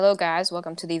Hello, guys.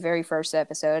 Welcome to the very first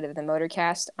episode of the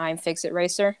Motorcast. I'm Fix-It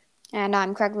Racer. And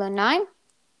I'm Craig09. Today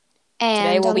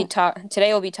And we'll be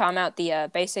talking about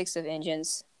the basics of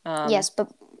engines. yes,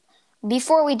 but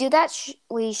before we do that,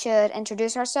 we should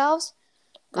introduce ourselves.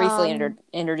 Briefly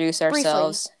introduce Briefly.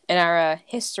 ourselves and our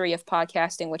history of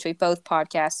podcasting, which we both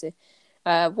podcasted.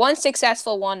 One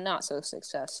successful, one not so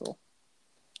successful.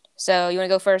 So you want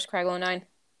to go first, Craig09?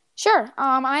 Sure.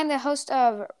 I'm the host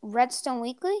of Redstone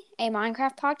Weekly, a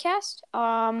Minecraft podcast.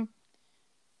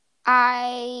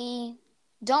 I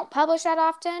don't publish that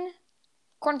often.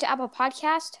 According to Apple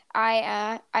Podcast,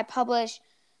 I publish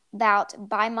about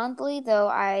bi-monthly, though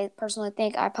I personally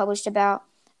think I publish about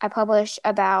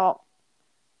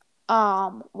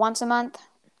once a month,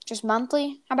 just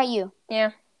monthly. How about you?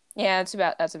 Yeah, that's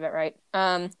about right.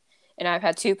 And I've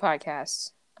had two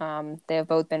podcasts. They have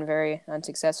both been very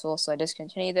unsuccessful, so I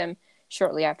discontinued them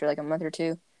shortly after, like a month or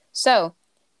two. So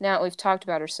now that we've talked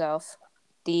about ourselves,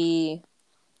 today's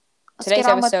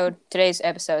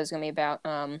episode is going to be about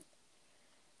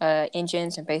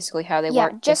engines and basically how they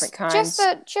work, different kinds.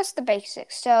 Just the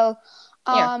basics. So,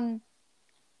 why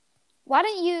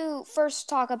don't you first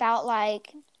talk about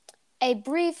like a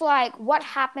brief what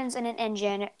happens in an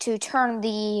engine to turn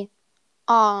the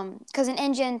because an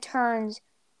engine turns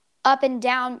up and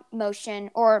down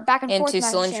motion or back and forth into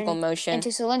cylindrical motion.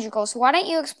 Into cylindrical. So why don't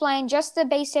you explain just the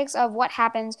basics of what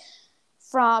happens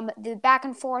from the back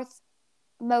and forth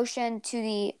motion to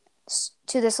the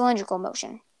cylindrical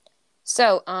motion?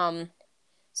 So,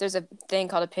 there's a thing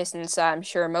called a piston inside. I'm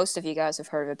sure most of you guys have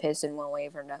heard of a piston one way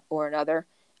or another.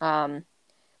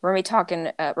 We're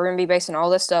gonna be basing all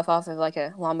this stuff off of like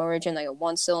a lawnmower engine, like a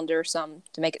one cylinder or something,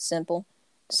 to make it simple.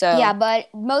 So yeah,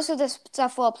 but most of this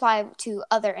stuff will apply to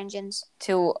other engines.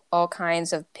 To all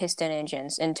kinds of piston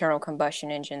engines, internal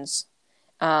combustion engines.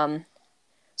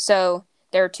 So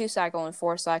there are 2-cycle and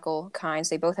 4-cycle kinds.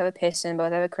 They both have a piston,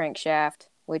 both have a crankshaft,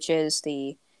 which is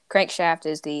the crankshaft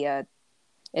is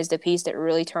the piece that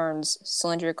really turns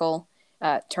cylindrical,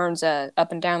 turns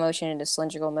up and down motion into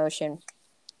cylindrical motion.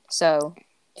 So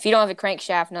if you don't have a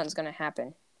crankshaft, nothing's going to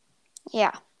happen.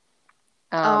 Yeah.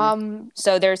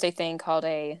 So there's a thing called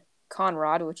a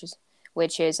conrod,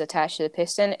 which is attached to the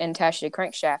piston and attached to the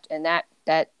crankshaft, and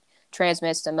that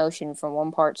transmits the motion from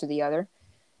one part to the other.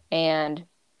 And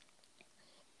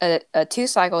a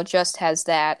 2-cycle just has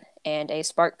that, and a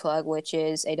spark plug, which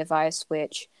is a device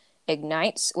which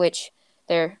ignites, which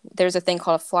there's a thing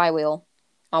called a flywheel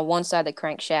on one side of the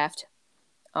crankshaft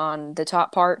on the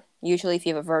top part, usually if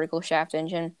you have a vertical shaft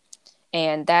engine,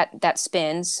 and that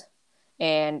spins,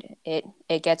 and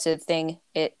it gets a thing,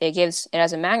 it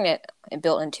has a magnet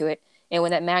built into it, and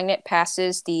when that magnet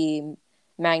passes the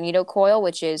magnetocoil,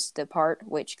 which is the part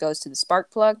which goes to the spark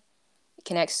plug, it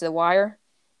connects to the wire,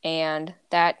 and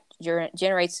that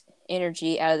generates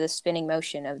energy out of the spinning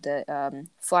motion of the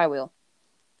flywheel.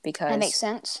 That makes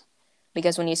sense.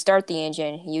 Because when you start the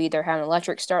engine, you either have an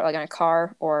electric start like on a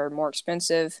car, or more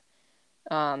expensive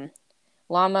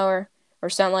lawnmower or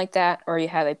something like that, or you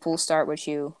have a pull start, which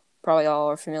you probably all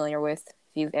are familiar with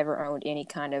if you've ever owned any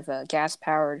kind of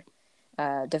gas-powered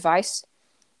device,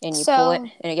 and you pull it,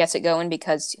 and it gets it going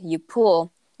because you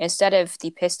pull, instead of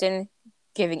the piston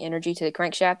giving energy to the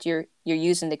crankshaft, you're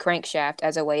using the crankshaft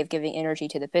as a way of giving energy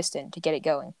to the piston to get it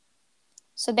going.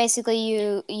 So basically,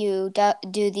 you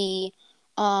do the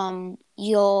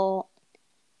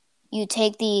you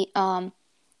take the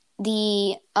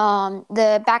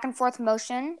back and forth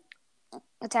motion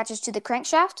attaches to the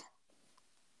crankshaft.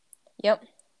 Yep.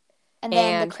 And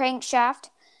then the crankshaft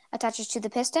attaches to the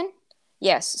piston.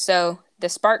 Yes. So the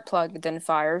spark plug then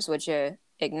fires, which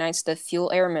ignites the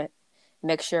fuel air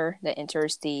mixture that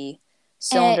enters the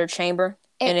cylinder chamber,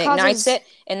 and it ignites it,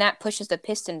 and that pushes the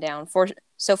piston down. For a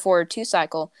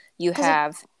 2-cycle, you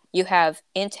have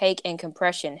intake and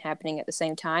compression happening at the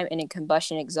same time, and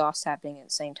combustion exhaust happening at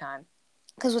the same time.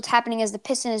 Because what's happening is the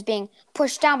piston is being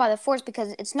pushed down by the force,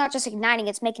 because it's not just igniting,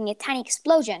 it's making a tiny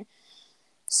explosion.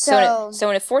 So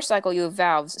in a 4-cycle, you have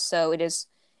valves. So it is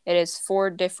 4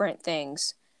 different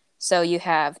things. So you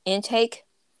have intake,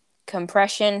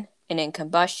 compression, and then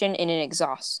combustion, and then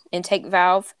exhaust. Intake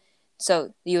valve.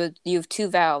 So you have 2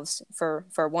 valves for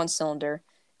one cylinder.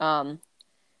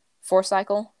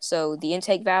 4-cycle. So the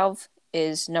intake valve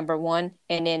is number 1,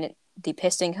 and then the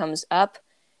piston comes up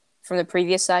from the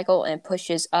previous cycle and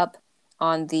pushes up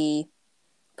on the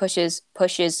pushes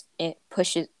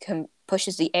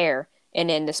the air, and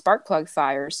then the spark plug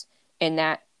fires, and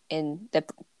the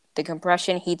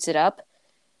compression heats it up,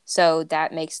 so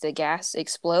that makes the gas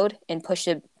explode and push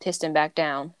the piston back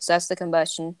down. So that's the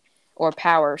combustion or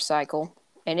power cycle.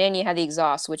 And then you have the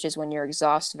exhaust, which is when your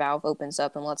exhaust valve opens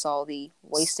up and lets all the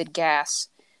wasted gas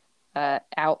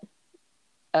out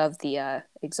of the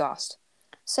exhaust.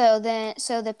 So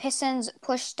the pistons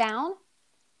push down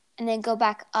and then go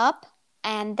back up,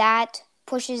 and that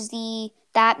pushes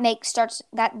that makes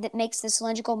the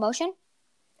cylindrical motion.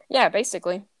 Yeah,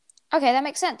 basically. Okay, that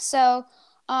makes sense. So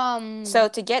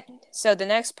the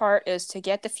next part is to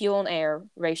get the fuel and air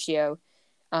ratio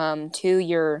to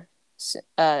your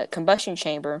combustion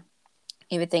chamber.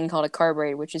 You have a thing called a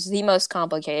carburetor, which is the most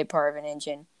complicated part of an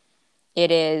engine.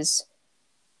 It is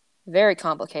very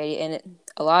complicated, and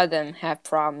a lot of them have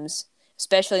problems,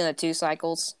 especially in the 2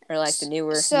 cycles or like the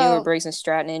newer Briggs and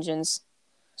Stratton engines.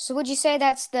 So would you say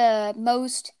that's the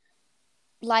most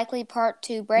likely part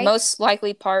to break? Most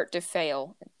likely part to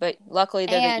fail, but luckily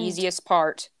they're the easiest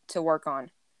part to work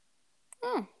on.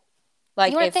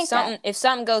 Like if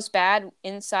something goes bad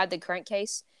inside the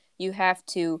crankcase, you have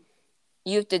to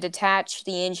detach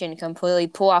the engine completely,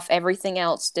 pull off everything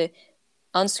else, to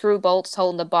unscrew bolts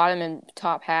holding the bottom and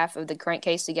top half of the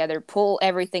crankcase together, pull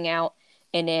everything out,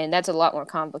 and then that's a lot more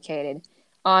complicated.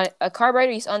 On a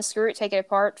carburetor, you unscrew it, take it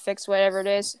apart, fix whatever it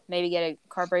is, maybe get a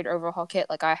carburetor overhaul kit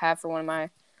like I have for one of my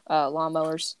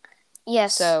lawnmowers.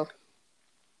 Yes. So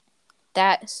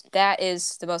that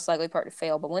is the most likely part to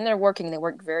fail. But when they're working, they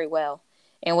work very well.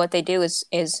 And what they do is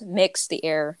mix the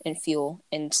air and fuel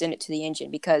and send it to the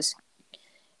engine, because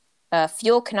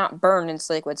fuel cannot burn in its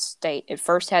liquid state. It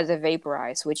first has to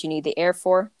vaporize, which you need the air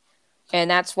for. And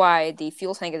that's why the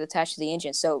fuel tank is attached to the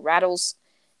engine. So it rattles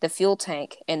the fuel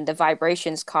tank, and the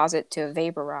vibrations cause it to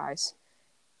vaporize.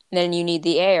 And then you need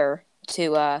the air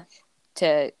to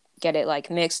get it like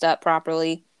mixed up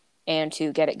properly and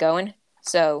to get it going.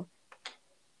 So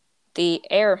the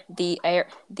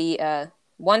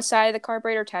one side of the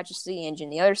carburetor attaches to the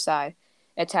engine. The other side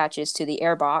attaches to the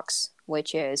air box,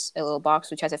 which is a little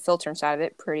box which has a filter inside of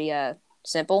it. Pretty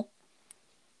simple.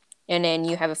 And then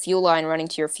you have a fuel line running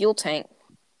to your fuel tank,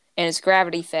 and it's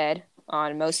gravity fed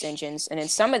on most engines. And in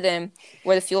some of them,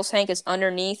 where the fuel tank is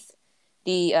underneath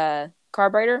the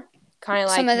carburetor, kind of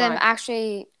like some of them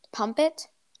actually pump it.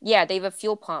 Yeah, they have a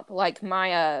fuel pump. Like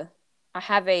I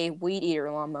have a weed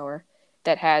eater lawnmower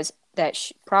that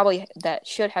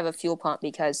should have a fuel pump,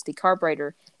 because the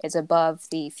carburetor is above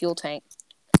the fuel tank.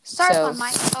 Sorry if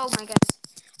my mic. Oh my goodness,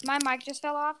 my mic just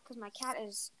fell off because my cat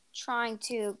is trying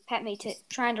to pet me,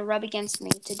 trying to rub against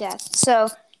me to death. So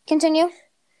continue.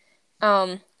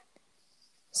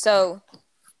 So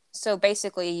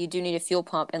basically, you do need a fuel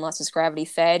pump unless it's gravity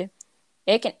fed.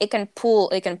 It can pull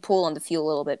on the fuel a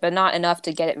little bit, but not enough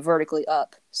to get it vertically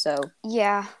up. So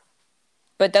yeah.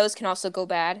 But those can also go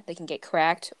bad. They can get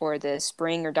cracked, or the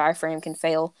spring or diaphragm can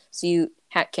fail. So you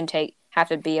have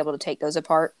to be able to take those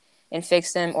apart and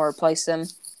fix them or replace them.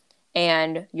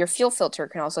 And your fuel filter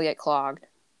can also get clogged,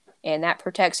 and that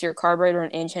protects your carburetor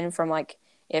and engine from, like,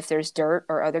 if there's dirt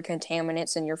or other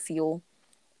contaminants in your fuel,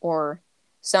 or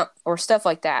stuff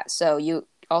like that. So you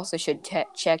also should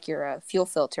check your fuel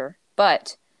filter.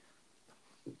 But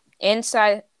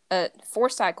inside 4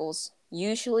 cycles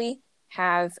usually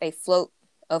have a float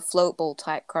bowl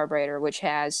type carburetor, which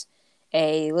has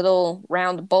a little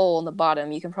round bowl on the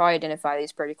bottom. You can probably identify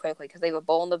these pretty quickly because they have a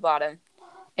bowl on the bottom,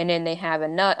 and then they have a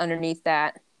nut underneath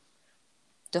that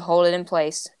to hold it in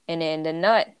place. And then the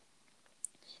nut,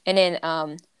 and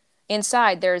then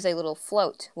inside there's a little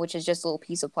float, which is just a little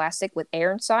piece of plastic with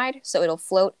air inside, so it'll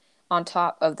float on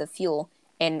top of the fuel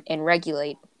and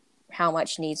regulate how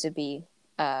much needs to be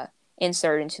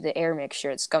inserted into the air mixture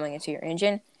that's going into your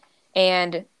engine.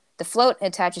 And the float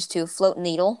attaches to a float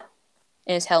needle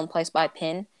and is held in place by a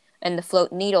pin, and the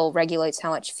float needle regulates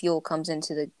how much fuel comes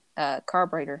into the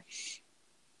carburetor.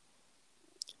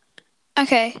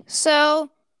 Okay,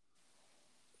 so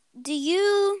do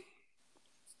you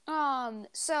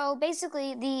so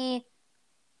basically the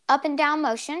up and down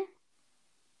motion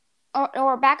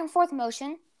or back and forth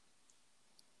motion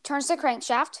turns the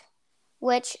crankshaft,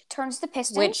 which turns the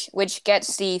piston, which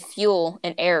gets the fuel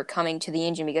and air coming to the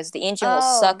engine, because the engine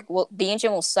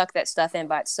will suck that stuff in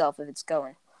by itself if it's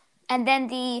going. And then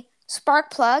the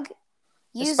spark plug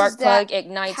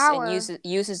ignites power and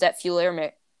uses that fuel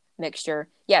air mixture.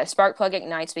 Yeah, the spark plug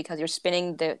ignites because you're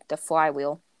spinning the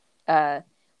flywheel,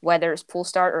 whether it's pull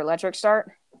start or electric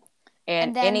start,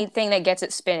 and then anything that gets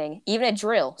it spinning, even a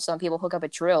drill. Some people hook up a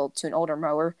drill to an older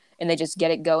mower and they just get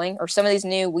it going. Or some of these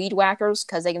new weed whackers,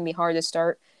 because they can be hard to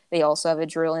start, they also have a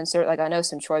drill insert. Like I know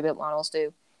some Troy-Bilt models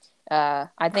do.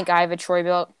 I think I have a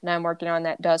Troy-Bilt that I'm working on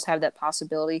that does have that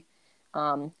possibility.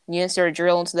 You insert a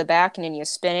drill into the back and then you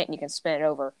spin it and you can spin it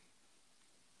over.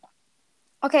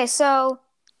 Okay, so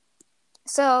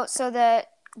the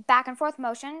back and forth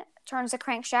motion turns the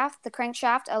crankshaft. The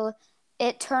crankshaft,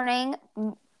 it turning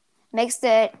makes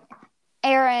the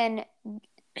air and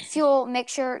fuel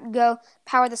mixture go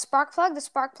power the spark plug. The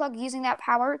spark plug, using that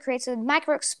power, creates a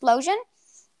micro explosion,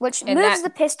 which moves the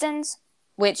pistons.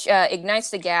 Which ignites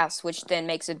the gas, which then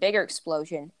makes a bigger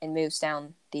explosion and moves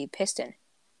down the piston.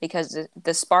 Because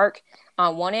the spark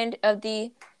on one end of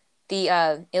the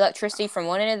electricity from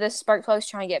one end of the spark plug is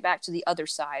trying to get back to the other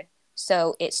side.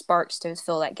 So it sparks to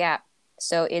fill that gap.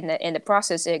 So in the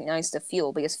process, it ignites the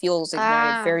fuel, because fuel is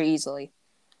ignited very easily.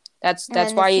 That's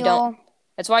why you don't.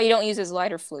 That's why you don't use as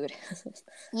lighter fluid.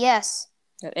 Yes.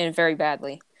 And very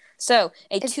badly. So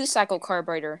a 2-cycle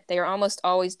carburetor, they are almost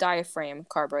always diaphragm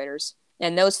carburetors,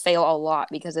 and those fail a lot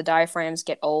because the diaphragms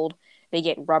get old, they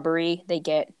get rubbery, they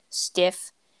get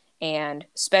stiff, and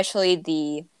especially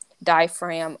the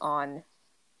diaphragm on.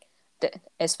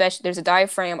 There's a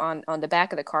diaphragm on the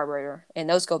back of the carburetor, and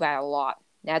those go bad a lot.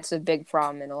 That's a big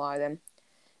problem in a lot of them.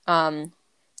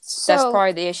 That's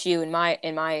probably the issue in my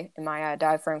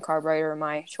diaphragm carburetor,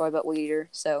 my Troy-Bilt weed eater.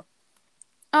 So,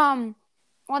 one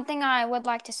thing I would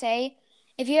like to say,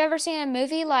 if you ever seen a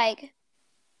movie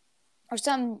or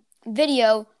some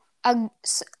video,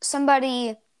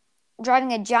 somebody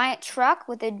driving a giant truck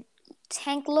with a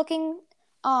tank-looking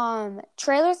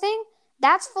trailer thing,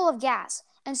 that's full of gas.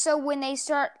 And so when they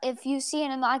start, if you see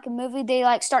in a movie, they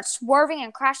start swerving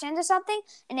and crash into something,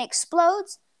 and it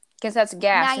explodes. Because that's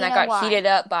gas, and that got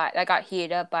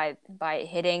heated up by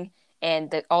hitting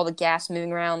and all the gas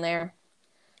moving around there.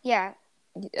 Yeah.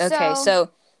 Okay, so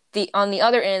on the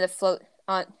other end of the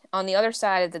on the other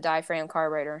side of the diaphragm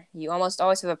carburetor, you almost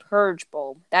always have a purge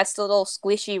bulb. That's the little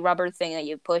squishy rubber thing that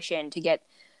you push in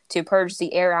to purge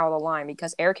the air out of the line,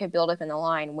 because air can build up in the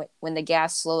line when the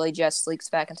gas slowly just leaks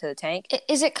back into the tank.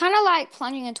 Is it kind of like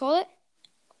plunging a toilet?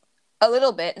 A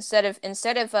little bit. Instead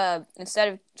of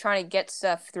trying to get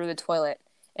stuff through the toilet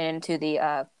and into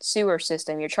the sewer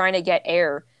system, you're trying to get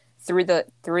air through the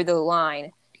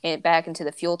line and back into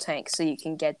the fuel tank so you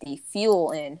can get the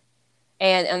fuel in.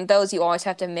 And on those, you always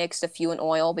have to mix the fuel and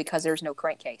oil because there's no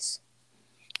crankcase.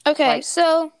 Okay,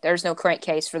 so there's no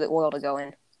crankcase for the oil to go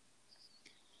in.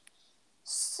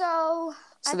 So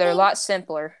they're a lot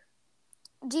simpler.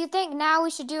 Do you think now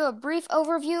we should do a brief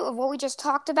overview of what we just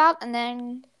talked about, and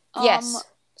then? Yes.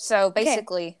 So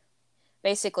basically,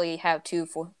 you have two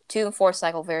and 4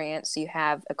 cycle variants. You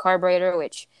have a carburetor,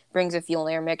 which brings a fuel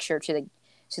and air mixture to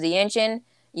the engine.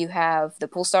 You have the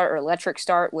pull start or electric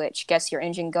start, which gets your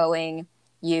engine going.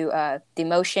 The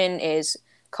motion is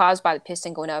caused by the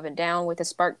piston going up and down with a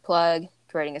spark plug,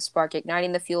 creating a spark,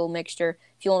 igniting the fuel and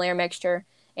air mixture,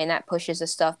 and that pushes the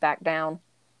stuff back down,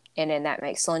 and then that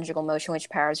makes cylindrical motion, which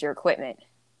powers your equipment.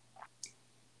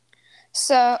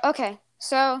 So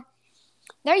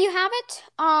there you have it.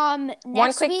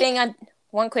 One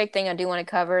quick thing I do want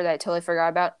to cover that I totally forgot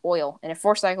about: oil. In a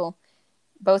 4-cycle,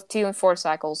 both 2 and 4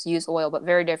 cycles use oil, but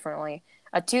very differently.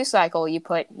 A 2-cycle, you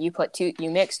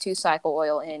mix 2-cycle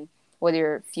oil in with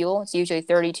your fuel. It's usually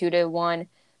 32-1,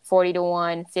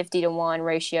 40-1, 50-1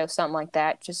 ratio, something like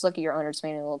that. Just look at your owner's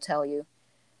manual; it'll tell you.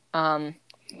 In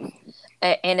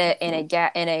a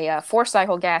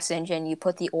 4-cycle gas engine, you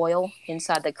put the oil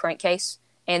inside the crankcase,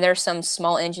 and there's some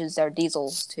small engines that are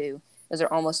diesels too. Those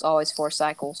are almost always 4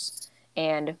 cycles,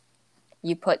 and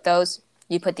you put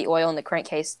the oil in the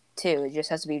crankcase too. It just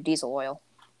has to be diesel oil.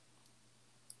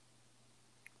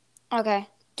 Okay.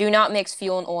 Do not mix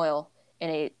fuel and oil in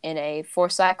a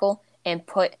 4-cycle, and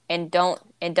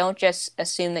don't just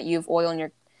assume that you have oil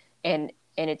in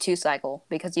a 2-cycle,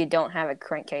 because you don't have a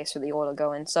crankcase for the oil to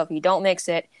go in. So if you don't mix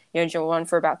it, your engine will run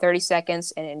for about 30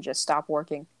 seconds and then just stop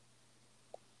working.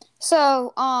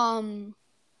 So, I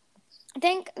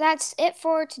think that's it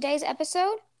for today's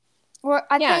episode.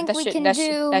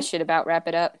 That should about wrap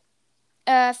it up.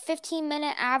 A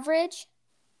 15-minute average,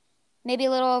 maybe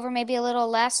a little over, maybe a little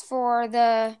less for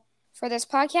this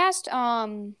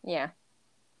podcast. Yeah.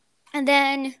 And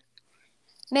then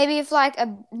maybe if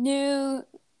a new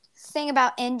thing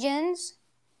about engines.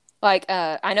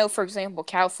 I know, for example,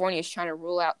 California is trying to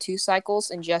rule out 2 cycles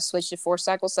and just switch to 4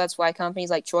 cycles. So that's why companies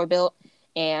like Troy-Bilt,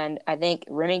 and I think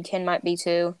Remington might be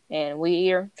too, and Weed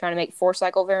Eater trying to make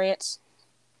 4-cycle variants.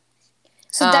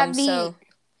 So that'd be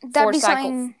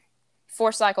something.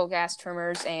 4-cycle gas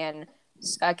trimmers, and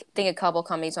I think a couple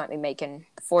companies might be making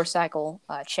 4-cycle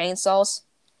chainsaws.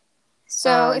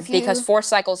 So because 4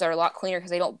 cycles are a lot cleaner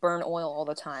because they don't burn oil all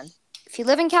the time. If you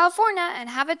live in California and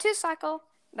have a 2-cycle,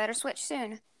 better switch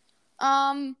soon.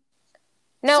 I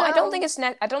don't think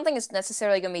it's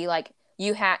necessarily gonna be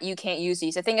you can't use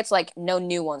these. I think it's no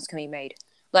new ones can be made.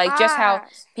 Like just how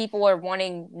people are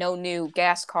wanting no new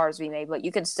gas cars to be made, but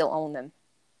you can still own them.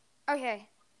 Okay.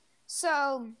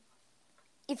 So,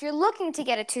 if you're looking to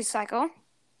get a 2-cycle,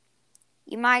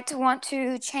 you might want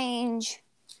to choose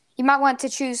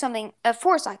something, a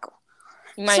 4-cycle.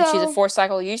 You might choose a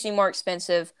 4-cycle, usually more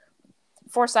expensive.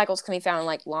 4-cycles can be found in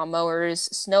like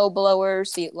lawnmowers, snow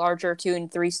blowers, the larger 2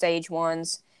 and 3 stage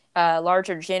ones,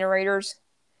 larger generators.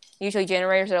 Usually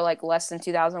generators are like less than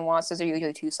 2,000 watts. Those are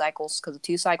usually 2-cycles because the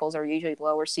 2-cycles are usually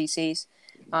lower CCs.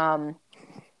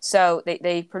 So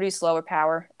they produce lower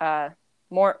power,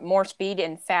 more speed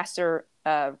and faster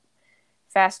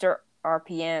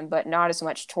RPM, but not as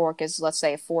much torque as, let's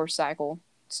say, a 4-cycle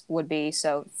would be.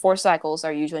 So 4-cycles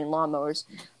are usually in lawnmowers.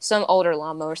 Some older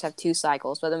lawnmowers have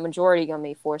 2-cycles, but the majority are going to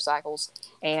be 4-cycles.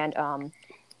 And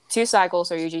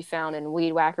 2-cycles are usually found in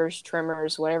weed whackers,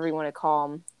 trimmers, whatever you want to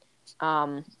call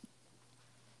them.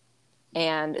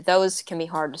 And those can be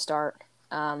hard to start.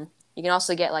 You can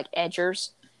also get like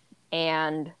edgers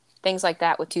and things like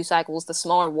that with 2-cycles. The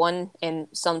smaller 1 and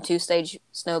some 2-stage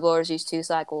snowblowers use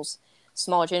 2-cycles.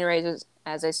 Small generators,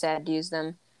 as I said, use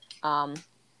them.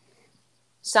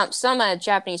 Some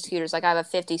Japanese scooters, like I have a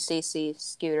 50cc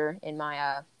scooter in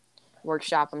my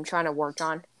workshop I'm trying to work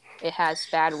on. It has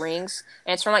bad rings,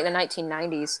 and it's from like the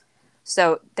 1990s,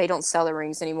 so they don't sell the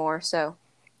rings anymore. So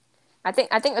I think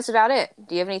that's about it.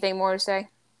 Do you have anything more to say?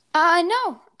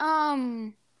 No.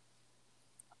 I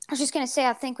was just gonna say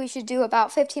I think we should do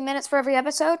about 15 minutes for every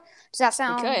episode. Does that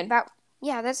sound about?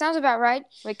 Yeah, that sounds about right.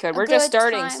 We could. We're just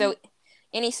starting, so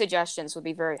any suggestions would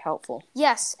be very helpful.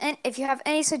 Yes, and if you have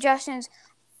any suggestions,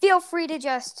 feel free to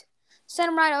just send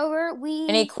them right over.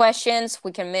 Any questions?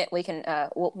 We'll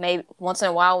maybe once in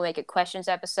a while we'll make a questions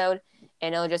episode,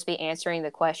 and it'll just be answering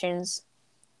the questions.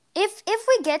 If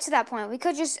we get to that point, we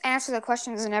could just answer the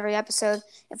questions in every episode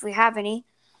if we have any.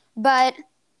 But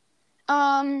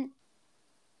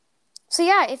so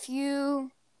yeah, if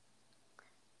you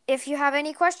have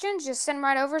any questions, just send them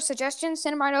right over. Suggestions,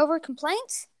 send them right over.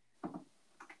 Complaints,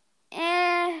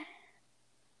 yeah,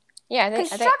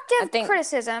 constructive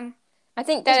criticism. I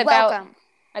think that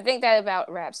about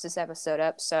wraps this episode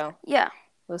up. So yeah,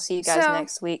 we'll see you guys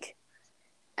next week.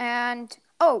 And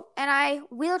I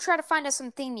will try to find us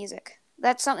some theme music.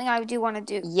 That's something I do want to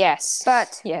do. Yes,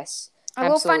 but yes, I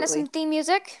will find us some theme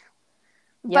music.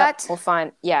 Yep, we'll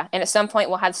find, and at some point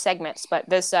we'll have segments, but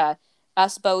this,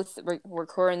 us both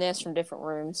recording this from different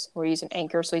rooms. We're using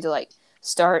Anchor, so we have to, like,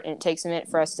 start, and it takes a minute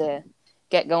for us to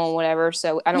get going, whatever,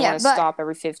 so I don't want to stop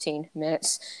every 15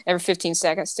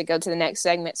 seconds to go to the next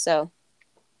segment, so.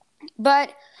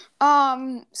 But,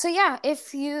 so yeah,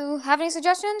 if you have any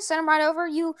suggestions, send them right over.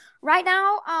 Right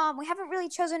now, we haven't really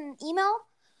chosen an email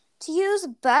to use,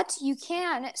 but you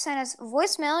can send us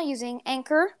voicemail using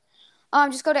Anchor.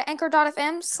 Just go to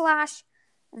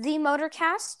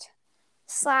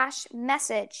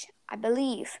anchor.fm/themotorcast/message, I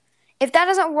believe. If that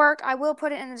doesn't work, I will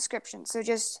put it in the description. So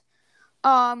just,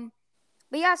 but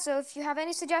yeah, so if you have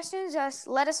any suggestions, just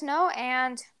let us know,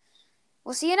 and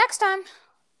we'll see you next time.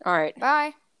 All right.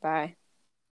 Bye. Bye.